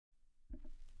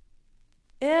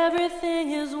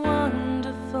Everything is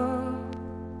wonderful.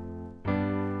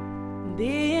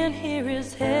 Being here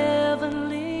is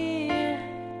heavenly.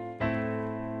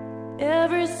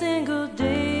 Every single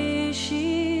day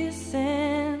she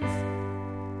sends,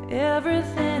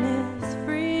 everything is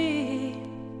free.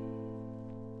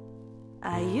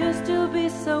 I used to be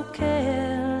so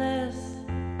careless,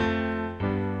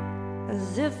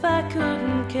 as if I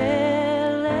couldn't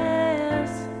care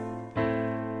less.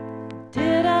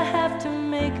 Did I have to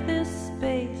make this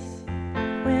space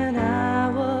when I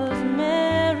was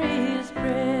Mary's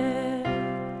prayer?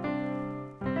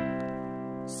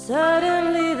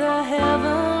 Suddenly the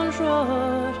heavens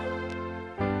roared,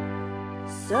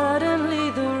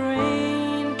 suddenly the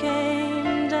rain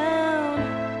came down,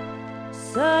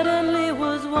 suddenly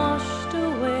was washed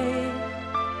away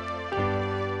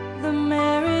the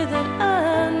Mary that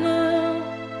I knew.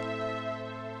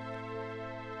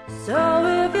 So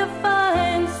if you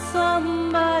find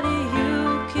somebody you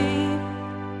keep,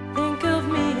 think of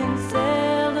me and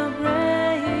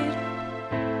celebrate.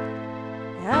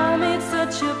 I made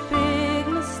such a big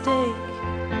mistake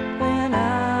when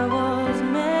I was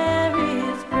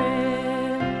Mary's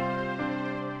prayer.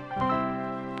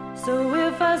 So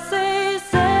if I say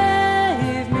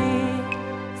save me,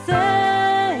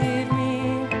 save me,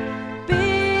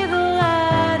 be the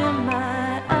light in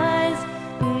my eyes.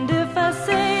 And if I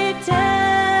say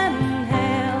 10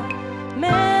 Hail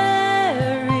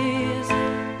Marys,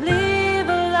 leave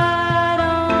a light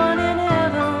on in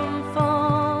heaven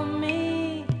for me.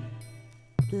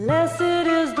 Blessed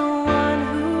is the one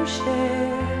who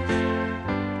shares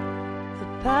the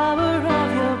power of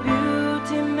your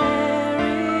beauty,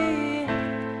 Mary.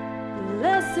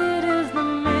 Blessed is the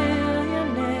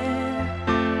millionaire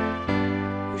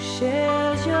who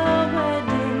shares your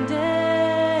wedding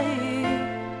day.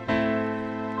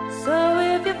 So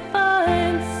if you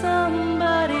find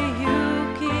somebody you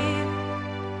keep,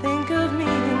 think of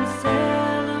me and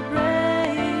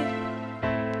celebrate.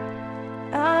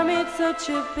 I made such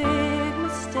a big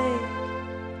mistake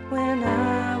when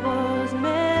I was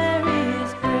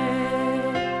Mary's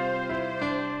prayer.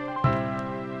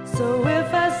 So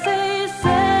if I say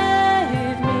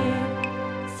save me,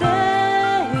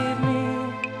 save me,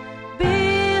 be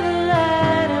the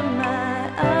light in my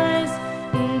eyes.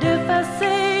 And if I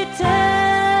say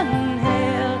 10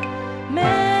 Hail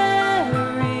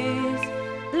Marys,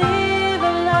 leave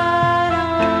a light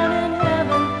on in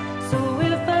heaven. So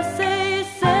if I say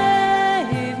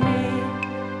save me,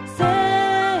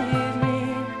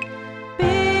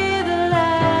 be the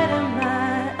light in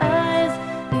my eyes.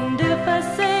 And if I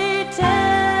say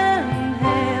 10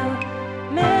 Hail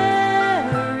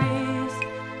Marys,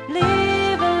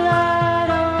 leave a light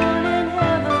on in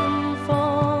heaven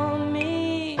for me.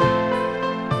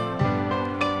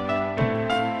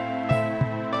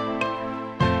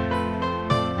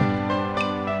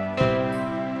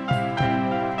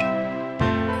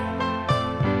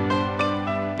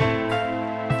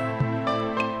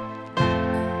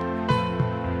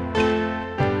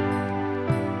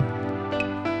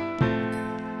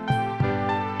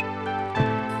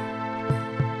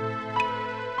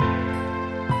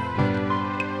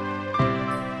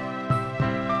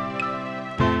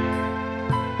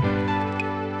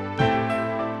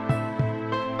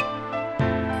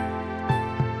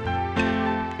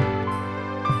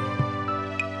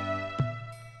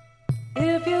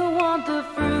 If you want the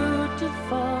fruit to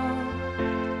fall,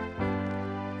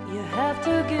 you have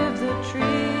to give the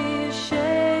tree a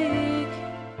shake.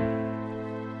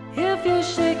 If you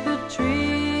shake the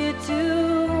tree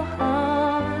too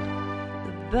hard,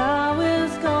 the bough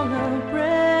is gonna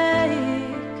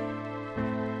break.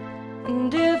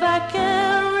 And if I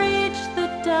can't reach the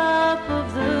top of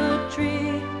the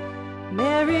tree,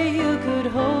 Mary, you could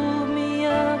hold me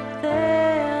up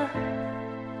there.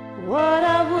 What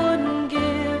I wouldn't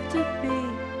give to be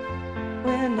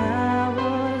when I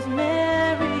was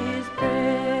Mary's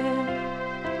prayer.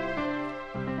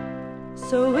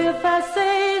 So if I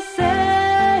say